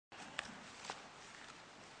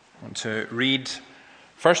I want to read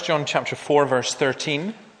 1 John chapter 4, verse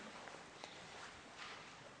 13.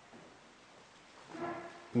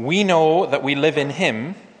 We know that we live in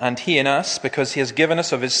him, and he in us, because he has given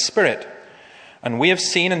us of his Spirit. And we have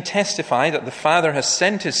seen and testify that the Father has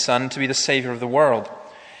sent his Son to be the Savior of the world.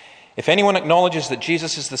 If anyone acknowledges that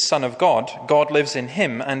Jesus is the Son of God, God lives in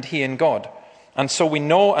him, and he in God. And so we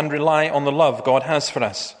know and rely on the love God has for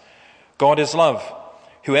us. God is love.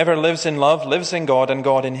 Whoever lives in love lives in God, and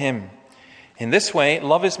God in him. In this way,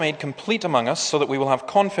 love is made complete among us, so that we will have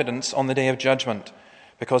confidence on the day of judgment.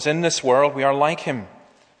 Because in this world we are like him.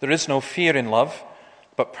 There is no fear in love,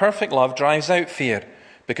 but perfect love drives out fear,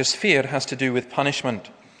 because fear has to do with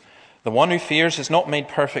punishment. The one who fears is not made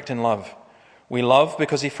perfect in love. We love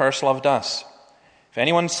because he first loved us. If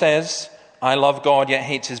anyone says, I love God, yet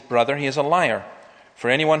hates his brother, he is a liar. For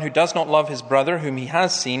anyone who does not love his brother whom he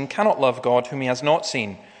has seen cannot love God whom he has not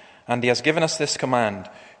seen. And he has given us this command: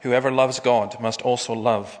 whoever loves God must also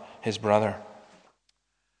love his brother.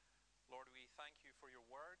 Lord, we thank you for your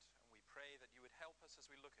word, and we pray that you would help us as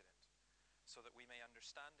we look at it, so that we may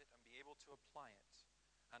understand it and be able to apply it,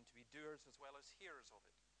 and to be doers as well as hearers of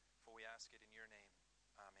it. For we ask it in your name.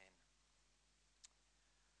 Amen.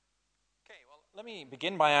 Okay, well, let me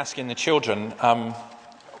begin by asking the children,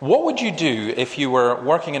 what would you do if you were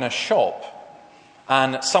working in a shop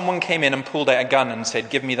and someone came in and pulled out a gun and said,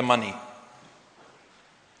 give me the money?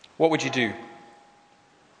 What would you do?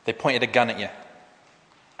 They pointed a gun at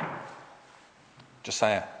you.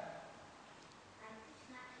 Josiah.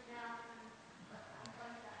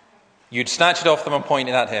 You'd snatch it off them and point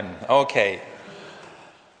it at him. Okay.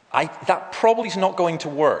 That probably is not going to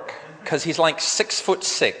work, because he's like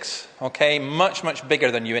 6'6", okay? Much, much bigger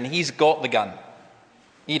than you, and he's got the gun.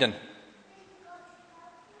 Eden.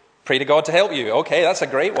 Pray to God to help you. Okay, that's a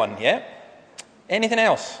great one, yeah? Anything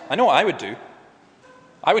else? I know what I would do.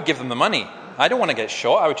 I would give them the money. I don't want to get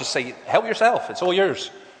shot. I would just say, help yourself. It's all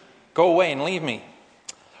yours. Go away and leave me.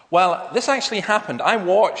 Well, this actually happened. I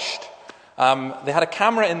watched. They had a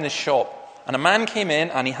camera in this shop, and a man came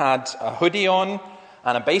in and he had a hoodie on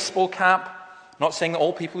and a baseball cap. Not saying that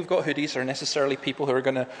all people who've got hoodies are necessarily people who are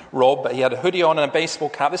going to rob, but he had a hoodie on and a baseball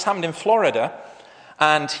cap. This happened in Florida.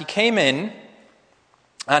 And he came in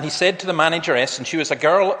and he said to the manageress, and she was a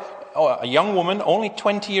girl, a young woman, only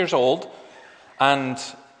 20 years old, and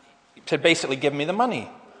said, basically, give me the money.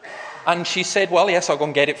 And she said, well, yes, I'll go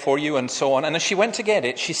and get it for you, and so on. And as she went to get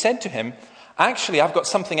it, she said to him, actually, I've got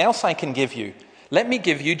something else I can give you. Let me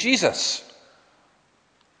give you Jesus.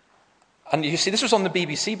 And you see, this was on the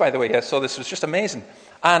BBC, by the way, so this was just amazing.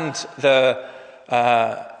 And the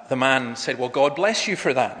man said, well, God bless you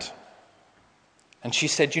for that. And she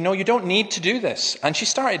said, you don't need to do this. And she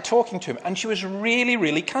started talking to him, and she was really,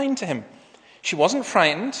 really kind to him. She wasn't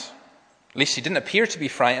frightened. At least she didn't appear to be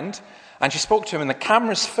frightened. And she spoke to him, and the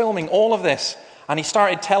camera's filming all of this. And he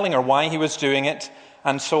started telling her why he was doing it,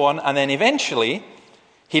 and so on. And then eventually,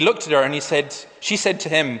 he looked at her, and she said to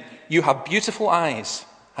him, you have beautiful eyes.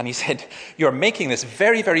 And he said, you're making this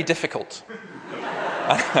very, very difficult.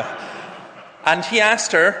 And he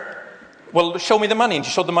asked her, well, show me the money. And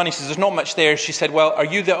she showed the money. She said, there's not much there. She said, well, are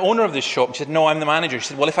you the owner of this shop? She said, no, I'm the manager. She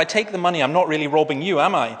said, well, if I take the money, I'm not really robbing you,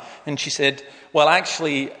 am I? And she said, well,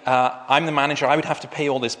 actually, I'm the manager. I would have to pay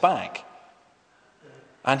all this back.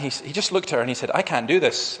 And he just looked at her and he said, I can't do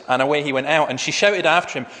this. And away he went out. And she shouted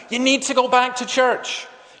after him, you need to go back to church.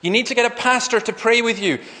 You need to get a pastor to pray with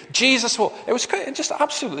you. Jesus will. It was just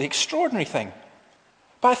absolutely extraordinary thing.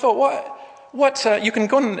 But I thought, what you can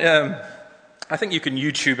go and, I think you can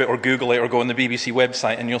YouTube it or Google it or go on the BBC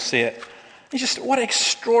website and you'll see it. It's just what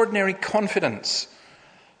extraordinary confidence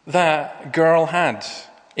that girl had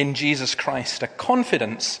in Jesus Christ. A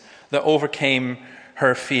confidence that overcame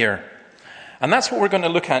her fear. And that's what we're going to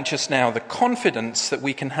look at just now. The confidence that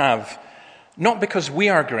we can have, not because we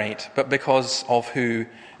are great, but because of who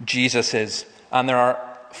Jesus is. And there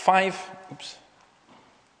are 5... Oops. I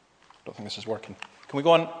don't think this is working. Can we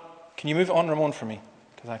go on? Can you move it on, Ramon, for me?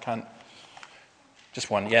 Because I can't... Just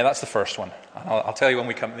one. Yeah, that's the first one. I'll tell you when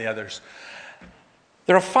we come to the others.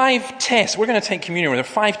 There are 5 tests. We're going to take communion. There are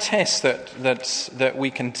 5 tests that we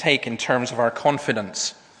can take in terms of our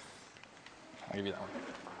confidence. I'll give you that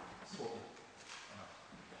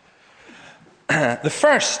one. The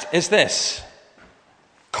first is this.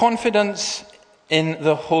 Confidence in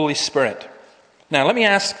the Holy Spirit. Now, let me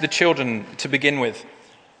ask the children to begin with.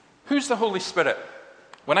 Who's the Holy Spirit?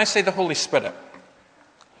 When I say the Holy Spirit,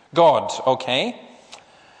 God, okay.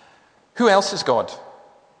 Who else is God?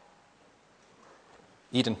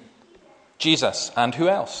 Eden. Jesus. And who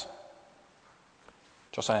else?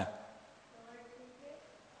 Josiah.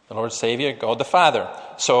 The Lord Savior, God the Father.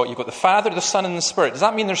 So you've got the Father, the Son, and the Spirit. Does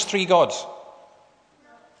that mean there's three gods?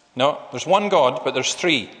 No, there's one God, but there's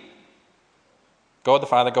three. God the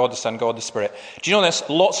Father, God the Son, God the Spirit. Do you know this?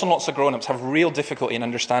 Lots and lots of grown-ups have real difficulty in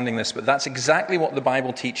understanding this, but that's exactly what the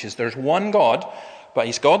Bible teaches. There's one God, but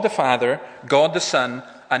he's God the Father, God the Son,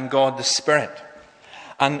 and God the Spirit.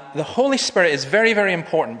 And the Holy Spirit is very, very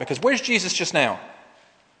important, because where's Jesus just now?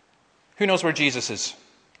 Who knows where Jesus is?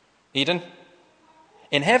 Eden?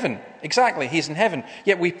 In heaven. Exactly, he's in heaven.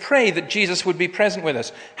 Yet we pray that Jesus would be present with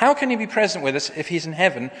us. How can he be present with us if he's in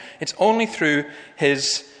heaven? It's only through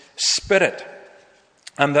his Spirit.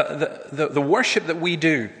 And the worship that we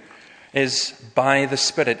do is by the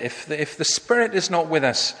Spirit. If the Spirit is not with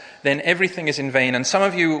us, then everything is in vain. And some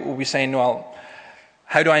of you will be saying, well,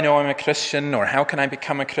 how do I know I'm a Christian? Or how can I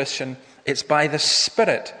become a Christian? It's by the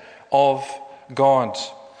Spirit of God.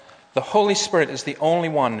 The Holy Spirit is the only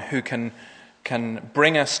one who can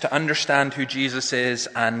bring us to understand who Jesus is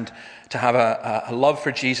and to have a love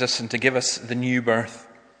for Jesus and to give us the new birth.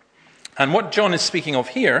 And what John is speaking of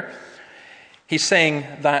here, he's saying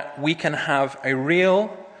that we can have a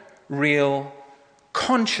real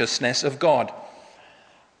consciousness of God.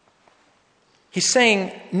 He's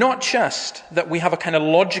saying not just that we have a kind of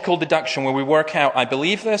logical deduction where we work out, I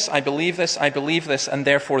believe this, I believe this, I believe this, and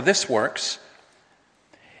therefore this works.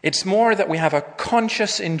 It's more that we have a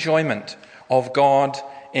conscious enjoyment of God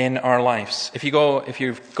in our lives. If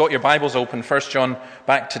you've got your Bibles open, 1 John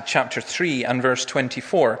back to chapter 3 and verse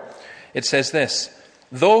 24, it says this,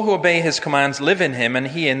 "Those who obey his commands live in him and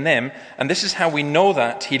he in them, and this is how we know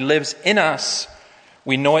that he lives in us.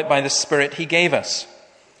 We know it by the Spirit he gave us."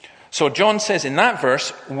 So John says in that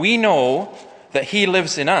verse, we know that he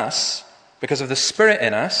lives in us because of the Spirit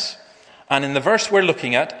in us. And in the verse we're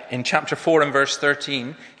looking at, in chapter 4 and verse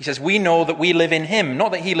 13, he says, we know that we live in him.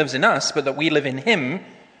 Not that he lives in us, but that we live in him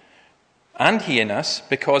and he in us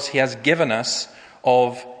because he has given us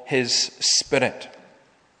of his Spirit.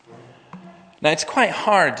 Now, it's quite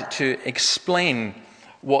hard to explain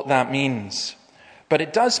what that means. But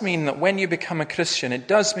it does mean that when you become a Christian, it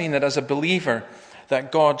does mean that as a believer,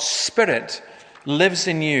 that God's Spirit lives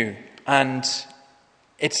in you. And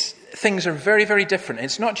things are very, very different.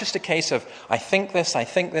 It's not just a case of, I think this, I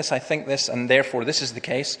think this, I think this, and therefore this is the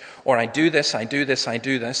case. Or I do this, I do this, I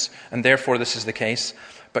do this, and therefore this is the case.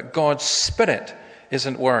 But God's Spirit is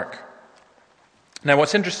at work. Now,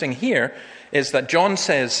 what's interesting here is that John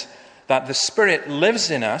says that the Spirit lives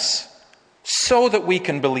in us so that we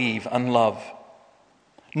can believe and love.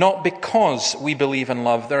 Not because we believe and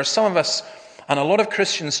love. There are some of us, and a lot of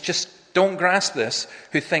Christians just don't grasp this,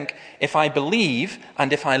 who think, if I believe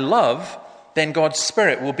and if I love, then God's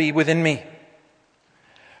Spirit will be within me.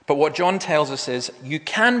 But what John tells us is, you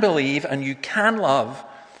can believe and you can love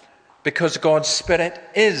because God's Spirit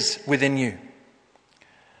is within you.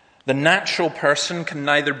 The natural person can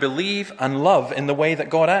neither believe and love in the way that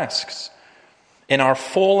God asks. In our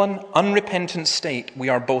fallen, unrepentant state, we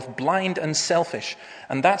are both blind and selfish,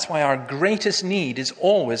 and that's why our greatest need is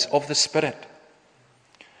always of the Spirit.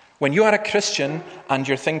 When you are a Christian and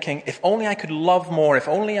you're thinking, if only I could love more, if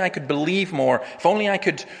only I could believe more, if only I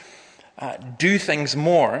could do things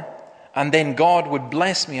more, and then God would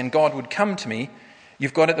bless me and God would come to me,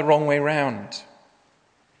 you've got it the wrong way round.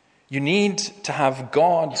 You need to have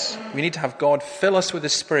God, we need to have God fill us with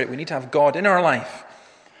His Spirit. We need to have God in our life.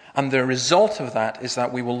 And the result of that is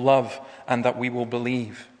that we will love and that we will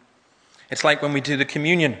believe. It's like when we do the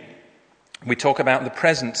communion. We talk about the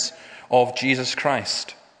presence of Jesus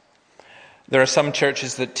Christ. There are some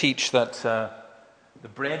churches that teach that the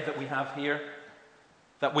bread that we have here,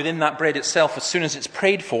 that within that bread itself, as soon as it's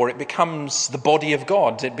prayed for, it becomes the body of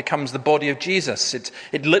God. It becomes the body of Jesus.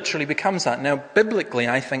 It literally becomes that. Now, biblically,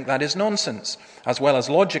 I think that is nonsense, as well as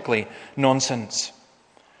logically nonsense.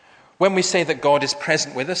 When we say that God is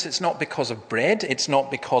present with us, it's not because of bread. It's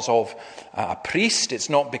not because of a priest. It's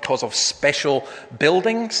not because of special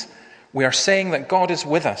buildings. We are saying that God is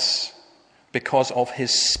with us because of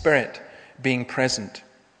His Spirit being present.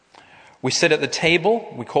 We sit at the table.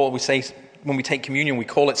 When we take communion, we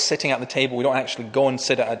call it sitting at the table. We don't actually go and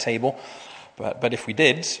sit at a table. But if we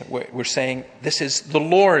did, we're saying this is the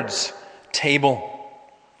Lord's table.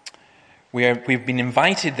 We've been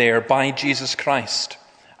invited there by Jesus Christ.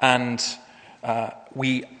 And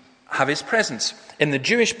we have His presence. In the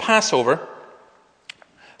Jewish Passover,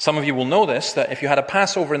 some of you will know this, that if you had a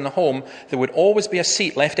Passover in the home, there would always be a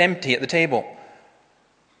seat left empty at the table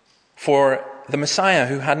for the Messiah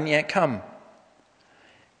who hadn't yet come.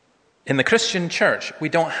 In the Christian church, we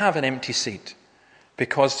don't have an empty seat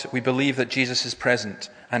because we believe that Jesus is present,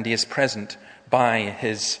 and He is present by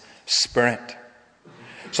His Spirit.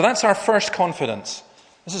 So that's our first confidence,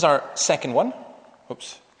 This is our second one.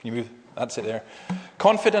 Oops, can you move? That's it there.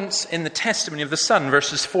 Confidence in the testimony of the Son,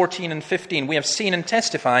 verses 14 and 15. We have seen and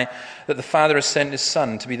testify that the Father has sent his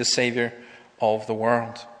Son to be the Savior of the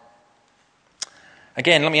world.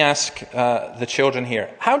 Again, let me ask the children here.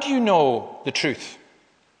 How do you know the truth?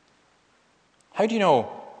 How do you know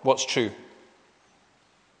what's true?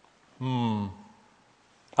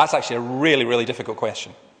 That's actually a really, really difficult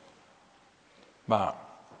question. But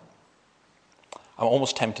I'm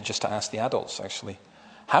almost tempted just to ask the adults, actually.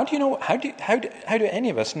 How do you know? How do any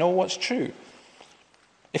of us know what's true?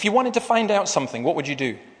 If you wanted to find out something, what would you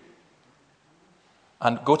do?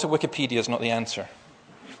 And go to Wikipedia is not the answer.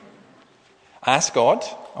 Ask God.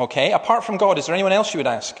 Okay. Apart from God, is there anyone else you would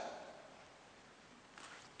ask?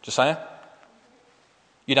 Josiah?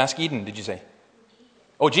 You'd ask Eden, did you say?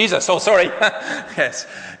 Oh, Jesus. Oh, sorry. Yes.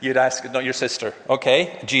 You'd ask, not your sister.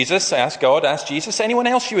 Okay. Jesus. Ask God. Ask Jesus. Anyone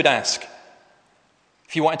else you would ask?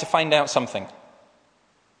 If you wanted to find out something.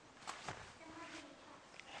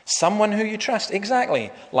 Someone who you trust.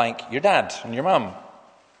 Exactly. Like your dad and your mum.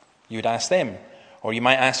 You'd ask them. Or you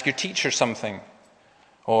might ask your teacher something.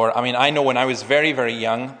 Or, I know when I was very, very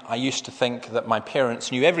young, I used to think that my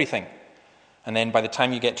parents knew everything. And then by the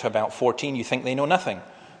time you get to about 14, you think they know nothing.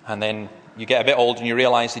 And then you get a bit old and you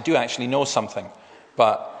realize they do actually know something.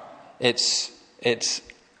 But it's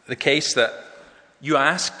the case that you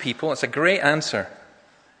ask people, it's a great answer.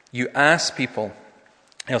 You ask people,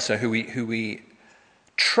 Elsa, who we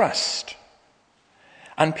trust.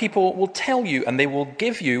 And people will tell you and they will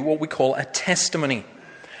give you what we call a testimony.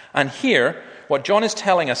 And here, what John is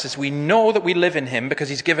telling us is we know that we live in him because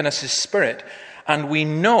he's given us his Spirit. And we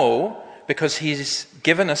know because he's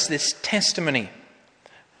given us this testimony.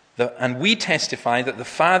 And we testify that the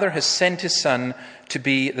Father has sent his Son to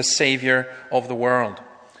be the Savior of the world.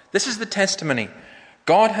 This is the testimony.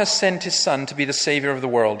 God has sent his Son to be the Savior of the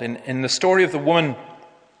world. In the story of the woman,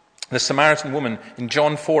 the Samaritan woman, in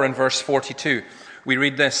John 4 and verse 42, we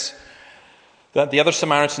read this, that the other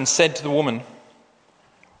Samaritan said to the woman,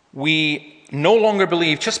 "We no longer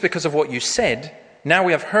believe just because of what you said. Now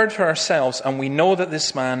we have heard for ourselves and we know that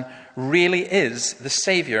this man really is the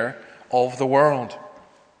Savior of the world."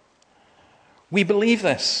 We believe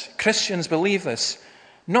this. Christians believe this.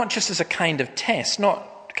 Not just as a kind of test,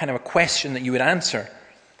 not kind of a question that you would answer,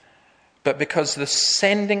 but because the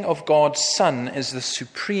sending of God's Son is the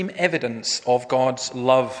supreme evidence of God's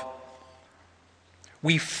love.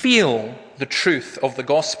 We feel the truth of the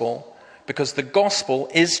gospel because the gospel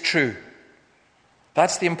is true.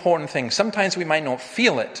 That's the important thing. Sometimes we might not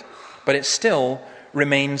feel it, but it still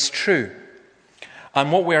remains true.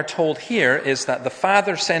 And what we are told here is that the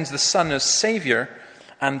Father sends the Son as Savior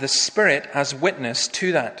and the Spirit as witness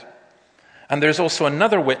to that. And there's also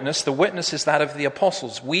another witness. The witness is that of the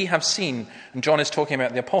apostles. We have seen, and John is talking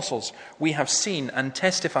about the apostles, we have seen and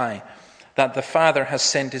testify that the Father has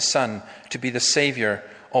sent his Son to be the Savior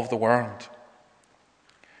of the world.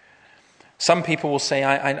 Some people will say,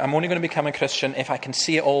 I'm only going to become a Christian if I can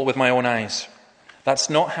see it all with my own eyes. That's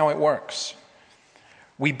not how it works.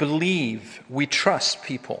 We believe, we trust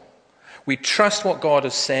people. We trust what God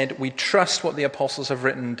has said. We trust what the apostles have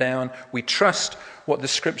written down. We trust what the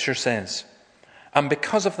Scripture says. And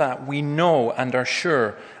because of that, we know and are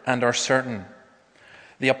sure and are certain.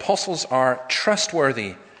 The apostles are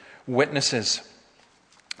trustworthy witnesses.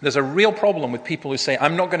 There's a real problem with people who say,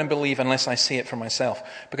 I'm not going to believe unless I see it for myself.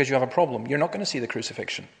 Because you have a problem. You're not going to see the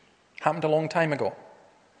crucifixion. Happened a long time ago.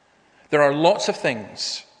 There are lots of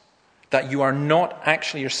things that you are not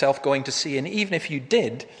actually yourself going to see. And even if you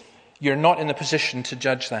did, you're not in a position to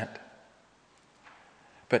judge that.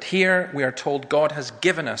 But here we are told God has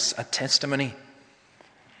given us a testimony.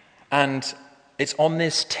 And it's on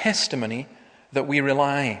this testimony that we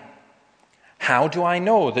rely. How do I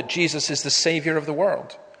know that Jesus is the Savior of the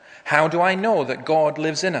world? How do I know that God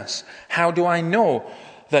lives in us? How do I know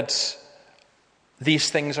that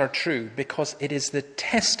these things are true? Because it is the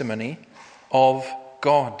testimony of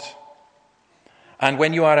God. And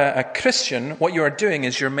when you are a Christian, what you are doing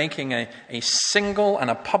is you're making a single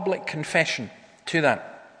and a public confession to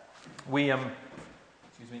that. We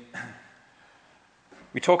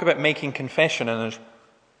talk about making confession, and there's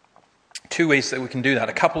two ways that we can do that.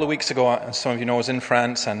 A couple of weeks ago, as some of you know, I was in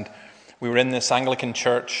France, and we were in this Anglican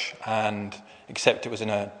church, and except it was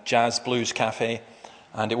in a jazz blues cafe,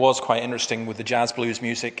 and it was quite interesting with the jazz blues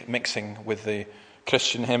music mixing with the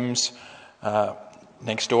Christian hymns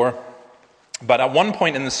next door. But at one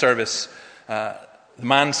point in the service, the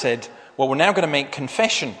man said, well, we're now going to make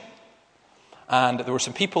confession. And there were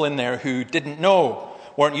some people in there who didn't know,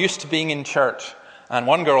 weren't used to being in church. And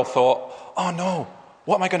one girl thought, oh no,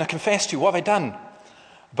 what am I going to confess to? What have I done?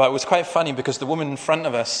 But it was quite funny because the woman in front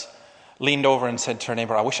of us leaned over and said to her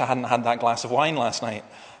neighbour, I wish I hadn't had that glass of wine last night.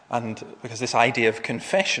 And because this idea of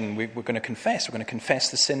confession, we're going to confess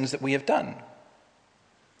the sins that we have done.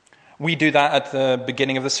 We do that at the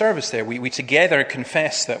beginning of the service there. We together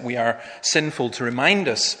confess that we are sinful to remind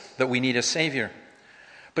us that we need a Saviour.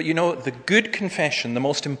 But the good confession, the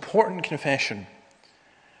most important confession,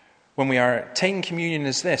 when we are taking communion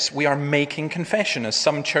is this. We are making confession, as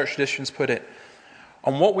some church traditions put it.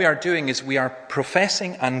 And what we are doing is we are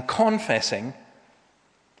professing and confessing,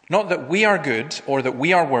 not that we are good or that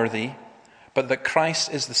we are worthy, but that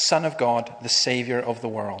Christ is the Son of God, the Saviour of the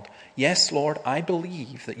world. Yes, Lord, I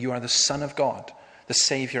believe that you are the Son of God, the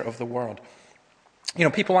Saviour of the world.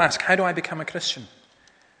 People ask, how do I become a Christian?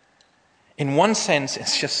 In one sense,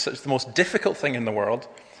 it's the most difficult thing in the world.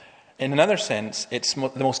 In another sense, it's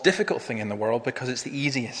the most difficult thing in the world because it's the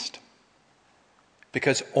easiest.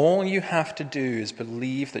 Because all you have to do is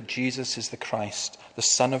believe that Jesus is the Christ, the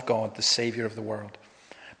Son of God, the Saviour of the world.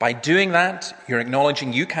 By doing that, you're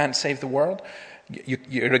acknowledging you can't save the world.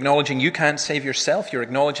 You're acknowledging you can't save yourself. You're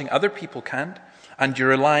acknowledging other people can't. And you're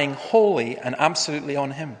relying wholly and absolutely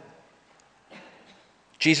on Him.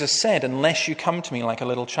 Jesus said, unless you come to me like a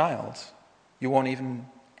little child, you won't even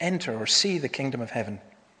enter or see the kingdom of heaven.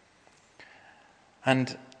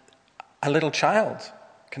 And a little child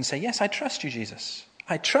can say, yes, I trust you, Jesus.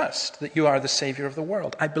 I trust that you are the Saviour of the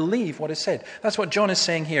world. I believe what is said. That's what John is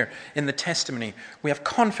saying here in the testimony. We have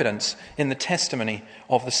confidence in the testimony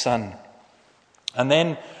of the Son. And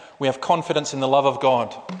then we have confidence in the love of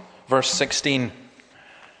God. Verse 16.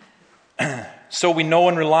 So we know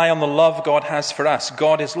and rely on the love God has for us.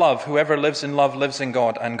 God is love. Whoever lives in love lives in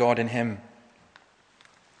God and God in him.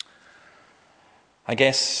 I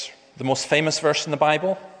guess the most famous verse in the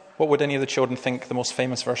Bible. What would any of the children think the most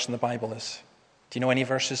famous verse in the Bible is? Do you know any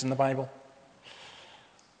verses in the Bible?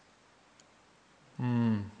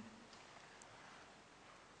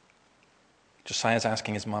 Josiah's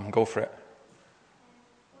asking his mum. Go for it.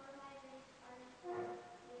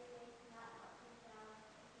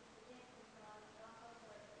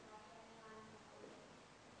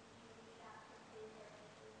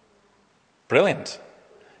 Brilliant.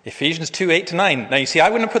 Ephesians 2:8-9. Now you see, I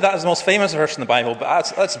wouldn't have put that as the most famous verse in the Bible,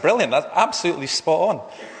 but that's brilliant. That's absolutely spot on.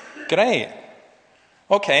 Great.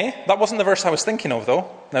 Okay, that wasn't the verse I was thinking of, though.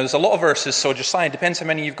 Now there's a lot of verses, so Josiah, it depends how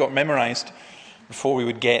many you've got memorized before we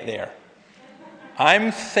would get there.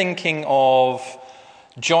 I'm thinking of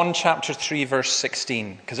John chapter 3, verse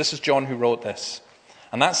 16, because this is John who wrote this.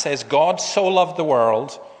 And that says, God so loved the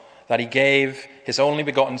world that he gave his only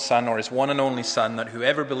begotten Son, or his one and only Son, that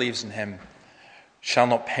whoever believes in him shall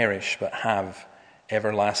not perish, but have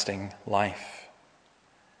everlasting life.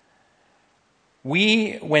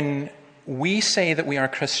 When we say that we are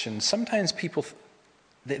Christians, sometimes people,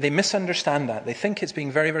 they misunderstand that. They think it's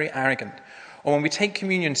being very, very arrogant. Or when we take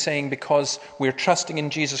communion saying because we're trusting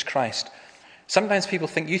in Jesus Christ, sometimes people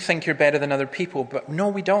think, you think you're better than other people, but no,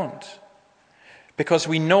 we don't. Because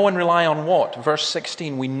we know and rely on what? Verse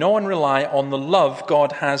 16, we know and rely on the love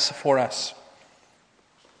God has for us.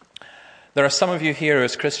 There are some of you here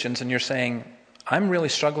as Christians and you're saying, I'm really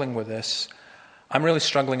struggling with this. I'm really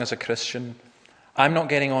struggling as a Christian. I'm not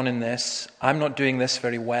getting on in this. I'm not doing this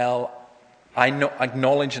very well. I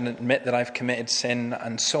acknowledge and admit that I've committed sin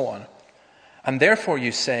and so on. And therefore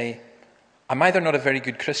you say, I'm either not a very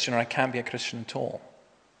good Christian or I can't be a Christian at all.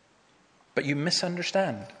 But you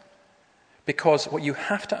misunderstand. Because what you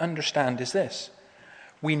have to understand is this.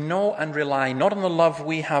 We know and rely not on the love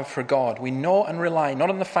we have for God. We know and rely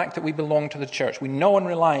not on the fact that we belong to the church. We know and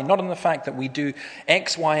rely not on the fact that we do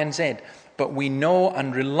X, Y, and Z. But we know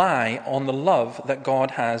and rely on the love that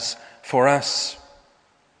God has for us.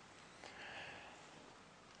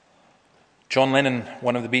 John Lennon,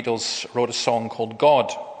 one of the Beatles, wrote a song called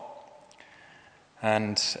God.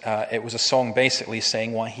 And it was a song basically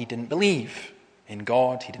saying why he didn't believe in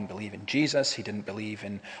God. He didn't believe in Jesus. He didn't believe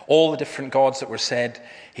in all the different gods that were said.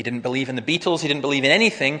 He didn't believe in the Beatles. He didn't believe in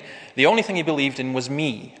anything. The only thing he believed in was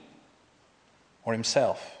me or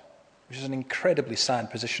himself, which is an incredibly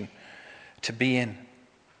sad position to be in.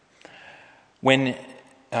 When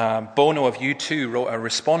Bono of U2 wrote a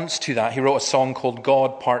response to that, he wrote a song called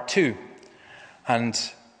God Part 2. And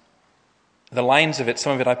the lines of it,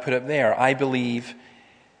 some of it I put up there. I believe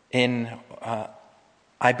in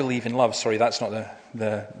love. Sorry, that's not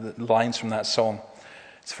the lines from that song.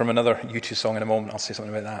 It's from another U2 song in a moment. I'll say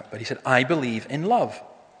something about that. But he said, I believe in love.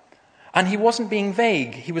 And he wasn't being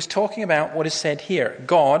vague. He was talking about what is said here.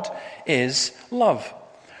 God is love.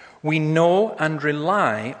 We know and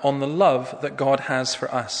rely on the love that God has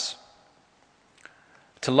for us.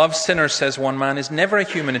 To love sinners, says one man, is never a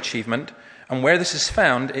human achievement, and where this is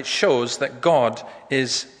found, it shows that God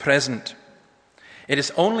is present. It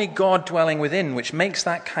is only God dwelling within which makes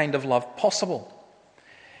that kind of love possible.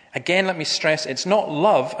 Again, let me stress, it's not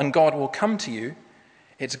love and God will come to you.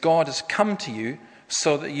 It's God has come to you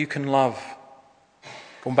so that you can love.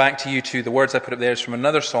 Going back to you two, the words I put up there is from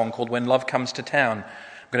another song called When Love Comes to Town.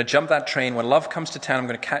 I'm going to jump that train. When love comes to town, I'm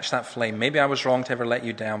going to catch that flame. Maybe I was wrong to ever let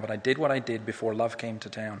you down, but I did what I did before love came to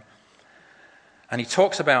town. And he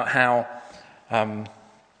talks about how,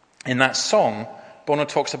 in that song, Bono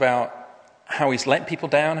talks about how he's let people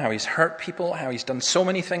down, how he's hurt people, how he's done so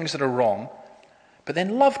many things that are wrong. But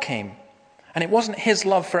then love came. And it wasn't his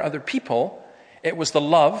love for other people. It was the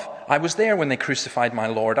love. I was there when they crucified my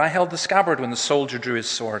Lord. I held the scabbard when the soldier drew his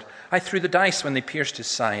sword. I threw the dice when they pierced his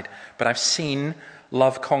side. But I've seen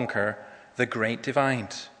love conquer the great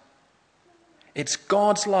divide. It's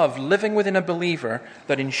God's love living within a believer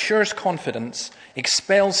that ensures confidence,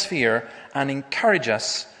 expels fear, and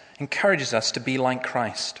encourages us to be like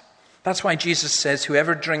Christ. That's why Jesus says,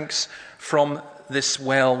 whoever drinks from this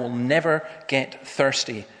well will never get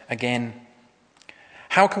thirsty again.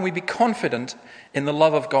 How can we be confident in the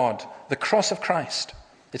love of God, the cross of Christ?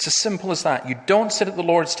 It's as simple as that. You don't sit at the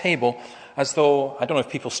Lord's table as though, I don't know if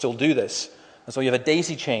people still do this, as though you have a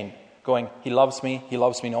daisy chain going, he loves me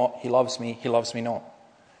not, he loves me not.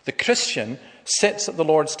 The Christian sits at the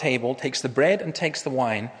Lord's table, takes the bread and takes the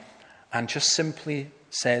wine, and just simply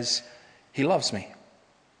says, he loves me.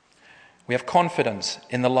 We have confidence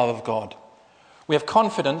in the love of God. We have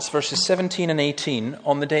confidence, verses 17 and 18,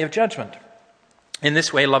 on the day of judgment. In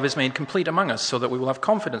this way, love is made complete among us, so that we will have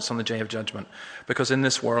confidence on the day of judgment, because in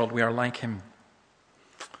this world we are like him.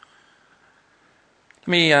 Let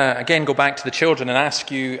me again go back to the children and ask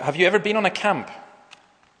you, have you ever been on a camp?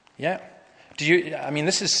 Yeah?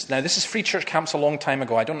 This is free church camps a long time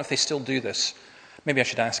ago. I don't know if they still do this. Maybe I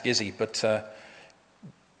should ask Izzy, but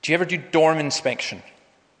do you ever do dorm inspection?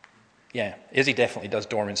 Yeah, Izzy definitely does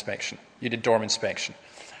dorm inspection. You did dorm inspection.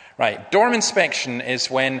 Right, dorm inspection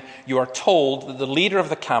is when you are told that the leader of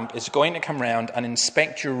the camp is going to come round and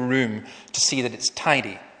inspect your room to see that it's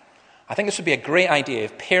tidy. I think this would be a great idea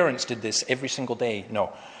if parents did this every single day.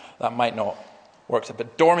 No, that might not work.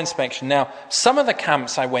 But dorm inspection. Now, some of the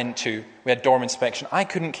camps I went to, we had dorm inspection. I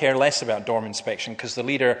couldn't care less about dorm inspection because the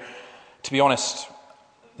leader, to be honest,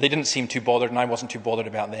 they didn't seem too bothered and I wasn't too bothered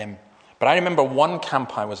about them. But I remember one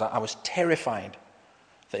camp I was at, I was terrified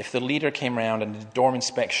that if the leader came around and did dorm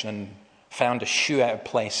inspection and found a shoe out of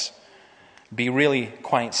place, be really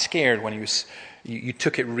quite scared when you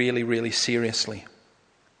took it really, really seriously.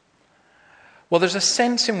 Well, there's a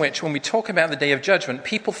sense in which when we talk about the day of judgment,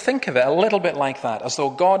 people think of it a little bit like that, as though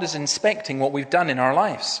God is inspecting what we've done in our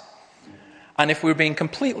lives. And if we're being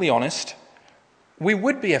completely honest, we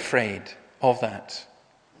would be afraid of that.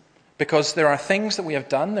 Because there are things that we have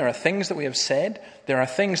done, there are things that we have said, there are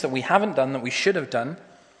things that we haven't done that we should have done.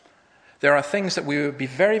 There are things that we would be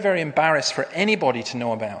very, very embarrassed for anybody to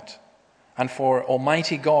know about, and for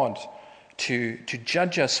Almighty God to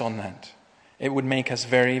judge us on that. It would make us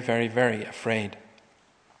very, very, very afraid.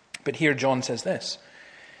 But here John says this.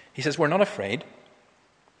 He says, we're not afraid.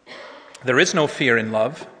 There is no fear in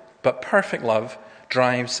love, but perfect love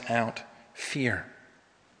drives out fear.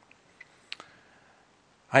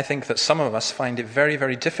 I think that some of us find it very,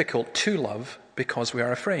 very difficult to love because we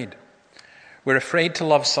are afraid. We're afraid to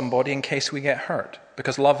love somebody in case we get hurt,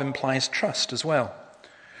 because love implies trust as well.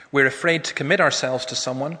 We're afraid to commit ourselves to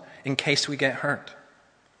someone in case we get hurt.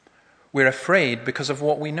 We're afraid because of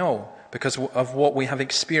what we know, because of what we have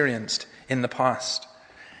experienced in the past.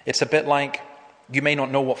 It's a bit like you may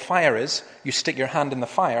not know what fire is. You stick your hand in the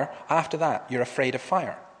fire. After that, you're afraid of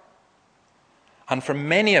fire. And for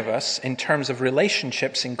many of us, in terms of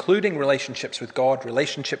relationships, including relationships with God,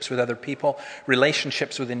 relationships with other people,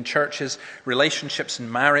 relationships within churches, relationships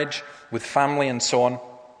in marriage, with family and so on,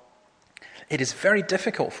 it is very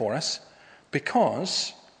difficult for us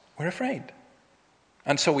because we're afraid.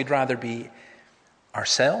 And so we'd rather be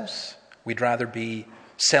ourselves. We'd rather be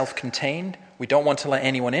self-contained. We don't want to let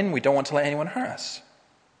anyone in. We don't want to let anyone hurt us.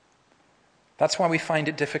 That's why we find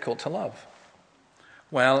it difficult to love.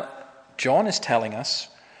 Well, John is telling us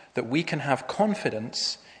that we can have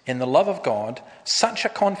confidence in the love of God, such a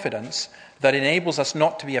confidence that enables us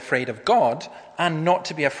not to be afraid of God and not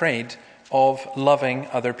to be afraid of loving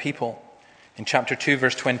other people. In chapter 2,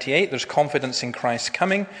 verse 28, there's confidence in Christ's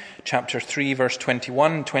coming. Chapter 3, verse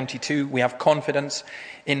 21 and 22, we have confidence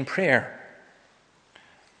in prayer.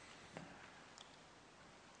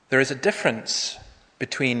 There is a difference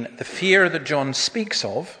between the fear that John speaks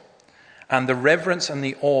of and the reverence and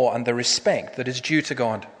the awe and the respect that is due to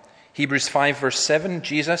God. Hebrews 5 verse 7,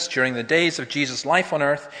 Jesus, during the days of Jesus' life on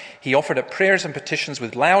earth, he offered up prayers and petitions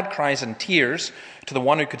with loud cries and tears to the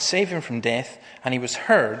one who could save him from death, and he was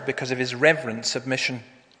heard because of his reverent submission.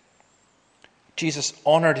 Jesus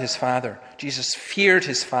honored his Father. Jesus feared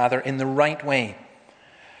his Father in the right way.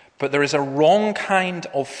 But there is a wrong kind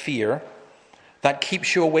of fear that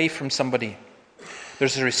keeps you away from somebody.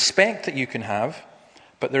 There's a respect that you can have,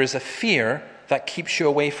 but there is a fear that keeps you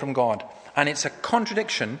away from God. And it's a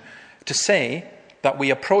contradiction to say that we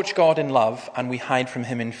approach God in love and we hide from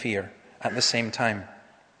him in fear at the same time.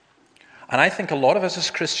 And I think a lot of us as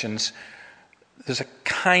Christians, there's a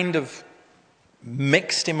kind of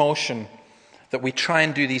mixed emotion that we try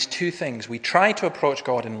and do these two things. We try to approach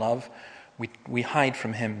God in love, we hide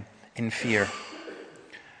from him in fear.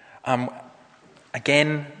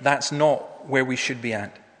 Again, that's not where we should be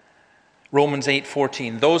at. Romans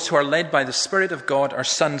 8:14, those who are led by the Spirit of God are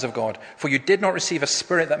sons of God. For you did not receive a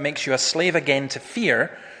spirit that makes you a slave again to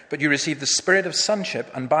fear, but you received the spirit of sonship,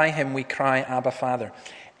 and by him we cry, Abba, Father.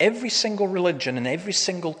 Every single religion and every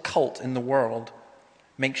single cult in the world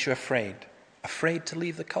makes you afraid. Afraid to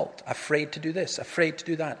leave the cult, afraid to do this, afraid to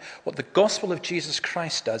do that. What the gospel of Jesus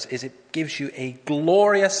Christ does is it gives you a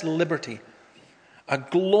glorious liberty, a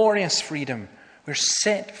glorious freedom. We're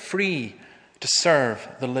set free to serve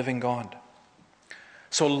the living God.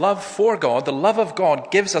 So love for God, the love of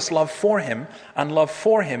God gives us love for him, and love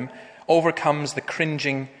for him overcomes the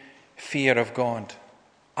cringing fear of God.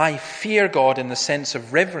 I fear God in the sense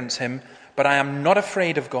of reverence him, but I am not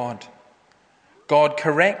afraid of God. God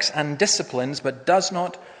corrects and disciplines, but does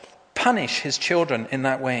not punish his children in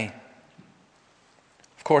that way.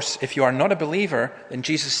 Of course, if you are not a believer, then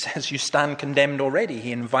Jesus says you stand condemned already.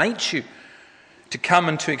 He invites you to come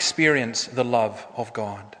and to experience the love of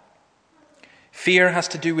God. Fear has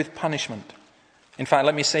to do with punishment. In fact,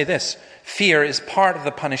 let me say this. Fear is part of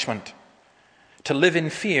the punishment. To live in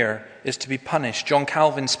fear is to be punished. John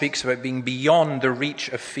Calvin speaks about being beyond the reach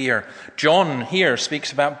of fear. John here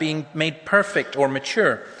speaks about being made perfect or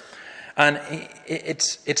mature. And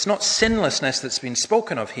it's not sinlessness that's been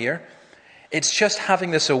spoken of here. It's just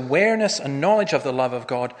having this awareness and knowledge of the love of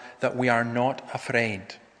God that we are not afraid.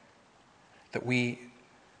 That we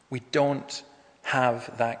don't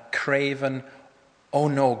have that craven, oh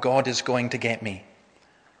no, God is going to get me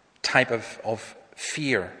type of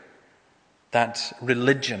fear that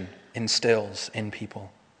religion instills in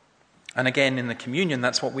people. And again, in the communion,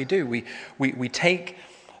 that's what we do. We take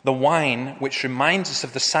the wine, which reminds us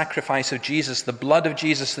of the sacrifice of Jesus, the blood of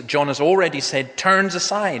Jesus that John has already said turns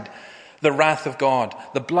aside the wrath of God.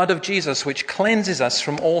 The blood of Jesus, which cleanses us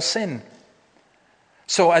from all sin.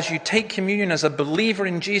 So as you take communion as a believer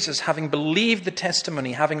in Jesus, having believed the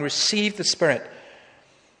testimony, having received the Spirit,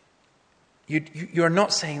 you're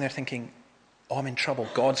not saying there thinking, oh, I'm in trouble.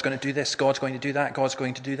 God's going to do this. God's going to do that. God's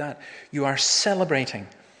going to do that. You are celebrating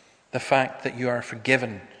the fact that you are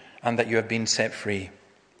forgiven and that you have been set free.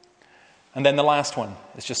 And then the last one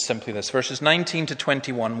is just simply this. Verses 19 to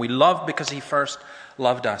 21. We love because he first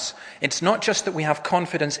loved us. It's not just that we have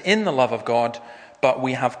confidence in the love of God, but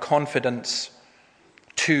we have confidence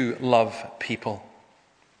to love people.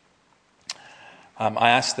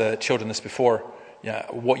 I asked the children this before.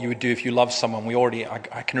 What you would do if you love someone.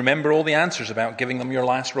 I can remember all the answers about giving them your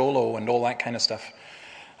last Rolo and all that kind of stuff.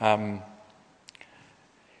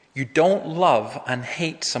 You don't love and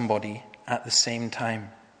hate somebody at the same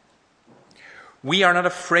time. We are not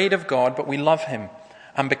afraid of God, but we love him.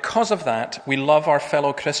 And because of that, we love our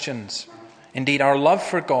fellow Christians. Indeed, our love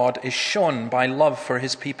for God is shown by love for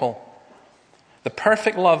his people. The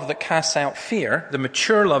perfect love that casts out fear, the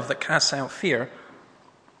mature love that casts out fear,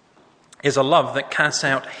 is a love that casts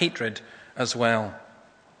out hatred as well.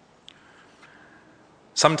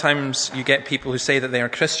 Sometimes you get people who say that they are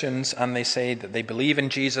Christians and they say that they believe in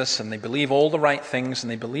Jesus and they believe all the right things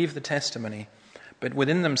and they believe the testimony, but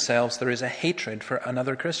within themselves there is a hatred for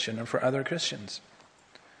another Christian and for other Christians.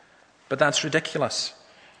 But that's ridiculous.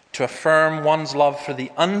 To affirm one's love for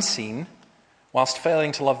the unseen whilst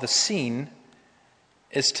failing to love the seen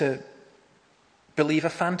is to believe a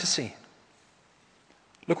fantasy.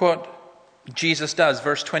 Look what Jesus does,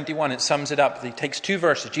 verse 21, it sums it up. He takes two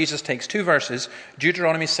verses. Jesus takes two verses.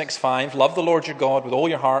 Deuteronomy 6:5, love the Lord your God with all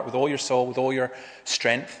your heart, with all your soul, with all your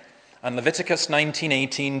strength. And Leviticus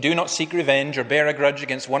 19:18, do not seek revenge or bear a grudge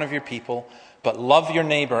against one of your people, but love your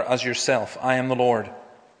neighbor as yourself. I am the Lord.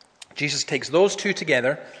 Jesus takes those two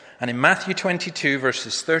together, and in Matthew 22,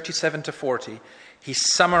 verses 37 to 40, he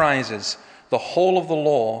summarizes the whole of the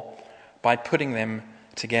law by putting them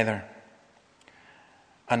together.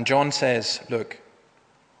 And John says, look,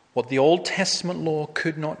 what the Old Testament law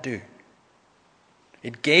could not do.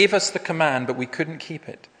 It gave us the command, but we couldn't keep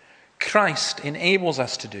it. Christ enables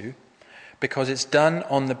us to do because it's done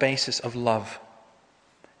on the basis of love.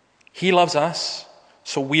 He loves us,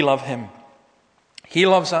 so we love him. He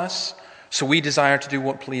loves us, so we desire to do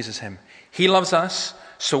what pleases him. He loves us,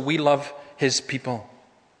 so we love his people.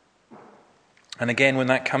 And again, when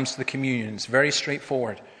that comes to the communion, it's very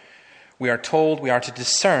straightforward. We are told we are to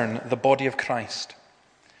discern the body of Christ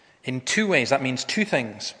in two ways. That means two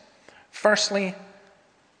things. Firstly,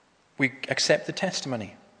 we accept the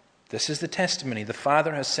testimony. This is the testimony. The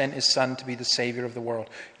Father has sent his Son to be the Savior of the world.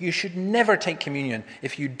 You should never take communion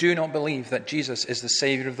if you do not believe that Jesus is the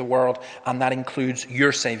Savior of the world, and that includes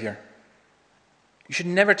your Savior. You should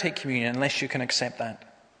never take communion unless you can accept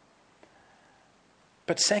that.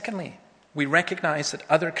 But secondly, we recognize that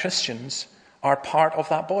other Christians are part of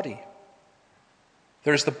that body.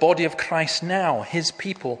 There is the body of Christ now, his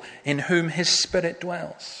people, in whom his Spirit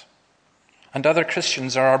dwells. And other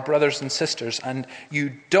Christians are our brothers and sisters, and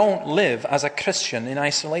you don't live as a Christian in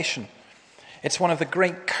isolation. It's one of the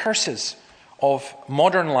great curses of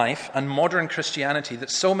modern life and modern Christianity that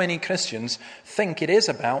so many Christians think it is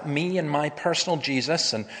about me and my personal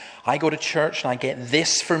Jesus, and I go to church and I get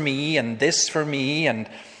this for me and this for me, and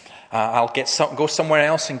I'll go somewhere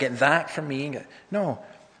else and get that for me. No,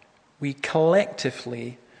 we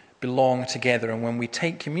collectively belong together, and when we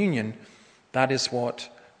take communion, that is what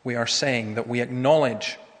we are saying, that we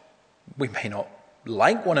acknowledge we may not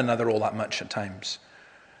like one another all that much at times.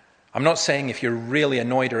 I'm not saying if you're really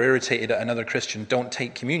annoyed or irritated at another Christian, don't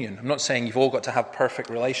take communion. I'm not saying you've all got to have perfect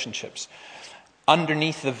relationships.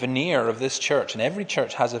 Underneath the veneer of this church, and every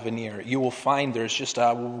church has a veneer, you will find there's just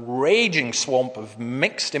a raging swamp of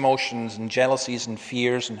mixed emotions and jealousies and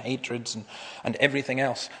fears and hatreds and everything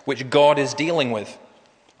else, which God is dealing with.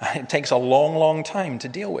 It takes a long, long time to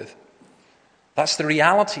deal with. That's the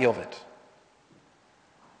reality of it.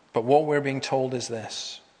 But what we're being told is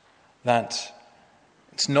this, that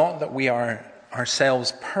it's not that we are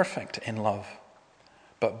ourselves perfect in love,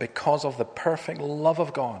 but because of the perfect love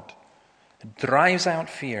of God, it drives out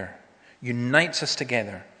fear, unites us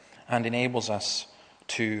together, and enables us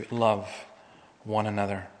to love one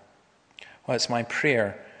another. Well, it's my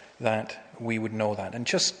prayer that we would know that. And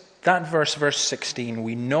just that verse 16,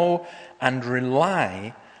 we know and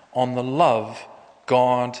rely on the love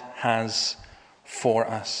God has for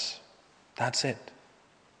us. That's it.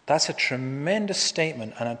 That's a tremendous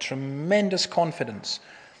statement and a tremendous confidence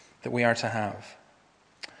that we are to have.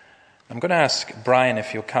 I'm going to ask Brian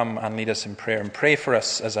if he'll come and lead us in prayer and pray for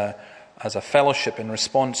us as a fellowship in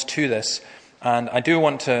response to this. And I do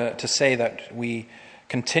want to say that we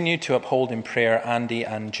continue to uphold in prayer Andy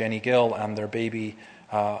and Jenny Gill and their baby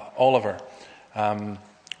Oliver.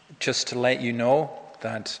 Just to let you know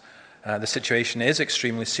that the situation is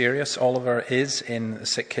extremely serious. Oliver is in the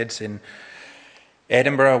Sick Kids in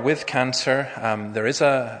Edinburgh with cancer. There is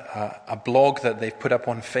a blog that they've put up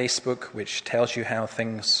on Facebook which tells you how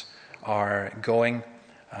things are going.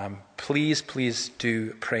 Please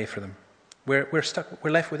do pray for them. We're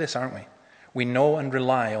left with this, aren't we? We know and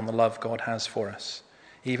rely on the love God has for us,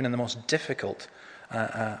 even in the most difficult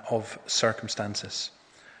of circumstances.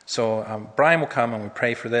 So Brian will come and we'll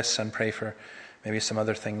pray for this and pray for maybe some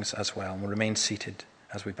other things as well. And we'll remain seated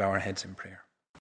as we bow our heads in prayer.